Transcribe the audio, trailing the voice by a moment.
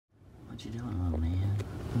What you doing, little man?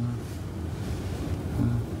 Huh?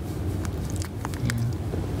 Huh? Yeah.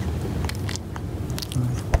 Huh?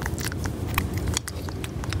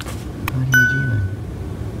 What are you doing?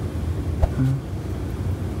 Huh?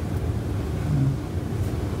 Huh?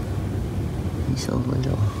 He's so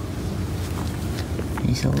little.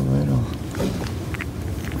 He's so little.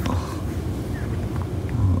 Oh,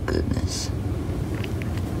 oh goodness.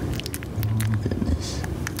 Oh goodness.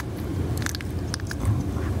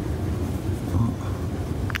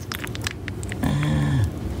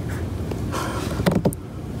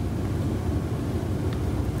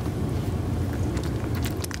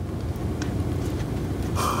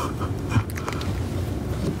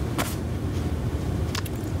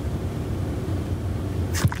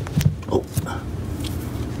 Oh,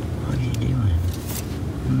 what are you doing?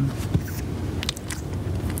 Hmm?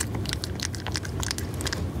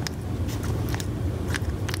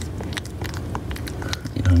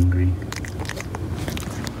 You hungry?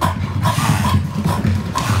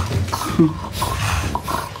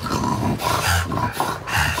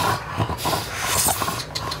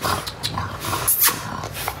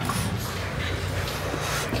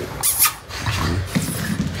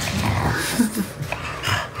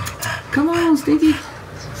 Come on, Stinky.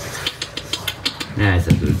 That's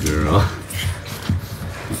a good girl.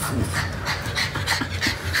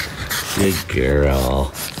 Good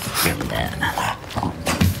girl. Give me that.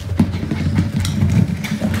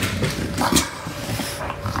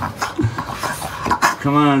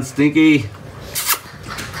 Come on, Stinky.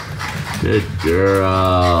 Good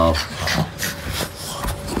girl.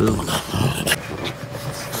 Ooh.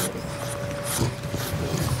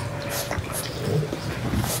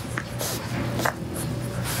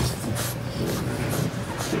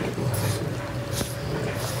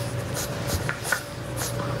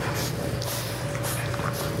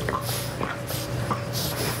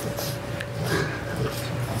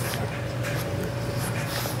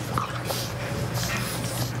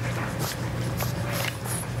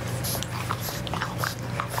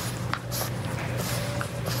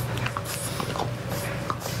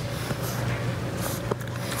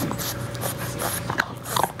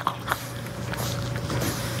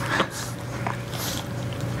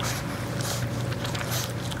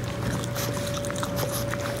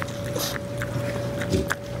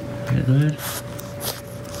 You good?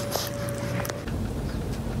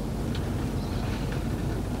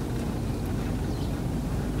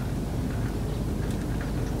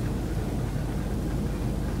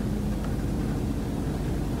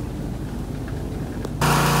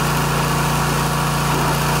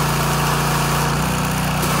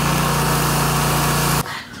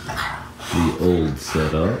 The old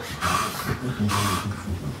setup.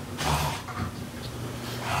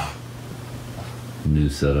 New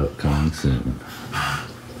setup coming soon.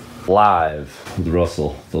 Live with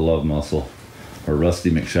Russell, the love muscle, or Rusty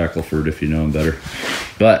McShackleford if you know him better.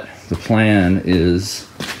 But the plan is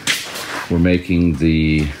we're making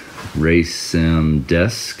the race sim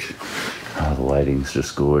desk. Oh, the lighting's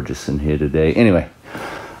just gorgeous in here today. Anyway,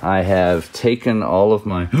 I have taken all of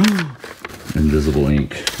my invisible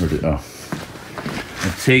ink. Where did, oh.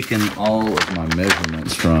 I've taken all of my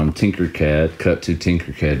measurements from Tinkercad, cut to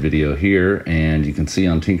Tinkercad video here, and you can see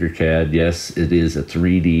on Tinkercad, yes, it is a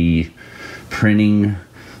 3D printing,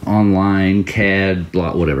 online, CAD,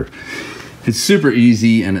 blah, whatever. It's super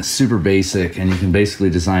easy and it's super basic, and you can basically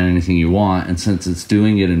design anything you want, and since it's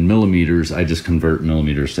doing it in millimeters, I just convert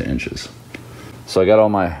millimeters to inches. So I got all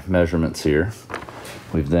my measurements here.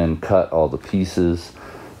 We've then cut all the pieces.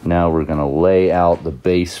 Now we're gonna lay out the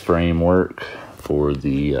base framework for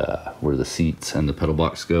the where the seats and the pedal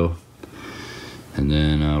box go, and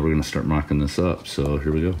then we're gonna start mocking this up. So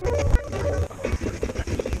here we go.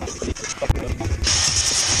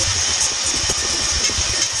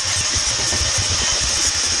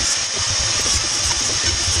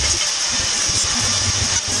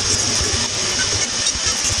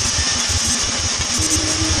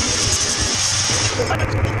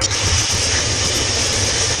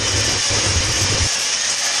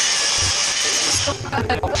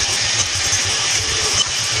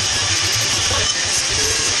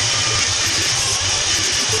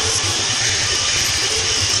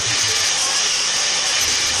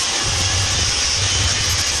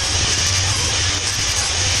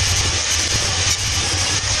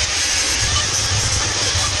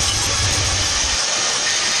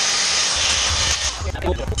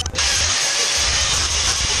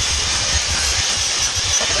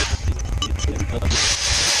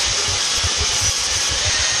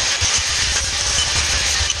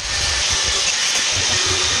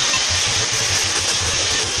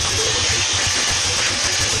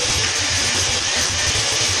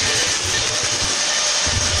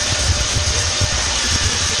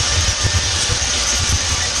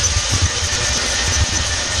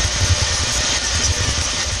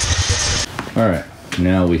 All right,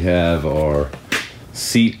 now we have our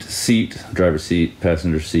driver seat,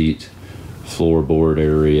 passenger seat, floorboard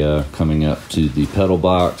area coming up to the pedal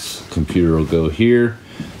box. Computer will go here,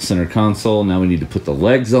 center console. Now we need to put the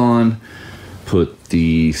legs on, put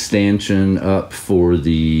the stanchion up for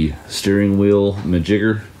the steering wheel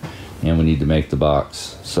majigger, and we need to make the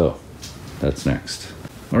box. So that's next.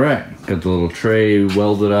 All right, got the little tray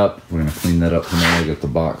welded up. We're gonna clean that up tomorrow. Got the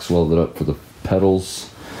box welded up for the pedals.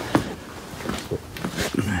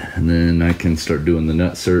 And then I can start doing the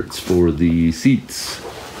nut certs for the seats.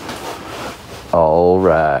 All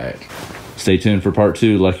right. Stay tuned for part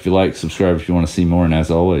 2. Like if you like, subscribe if you want to see more, and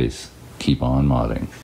as always, keep on modding.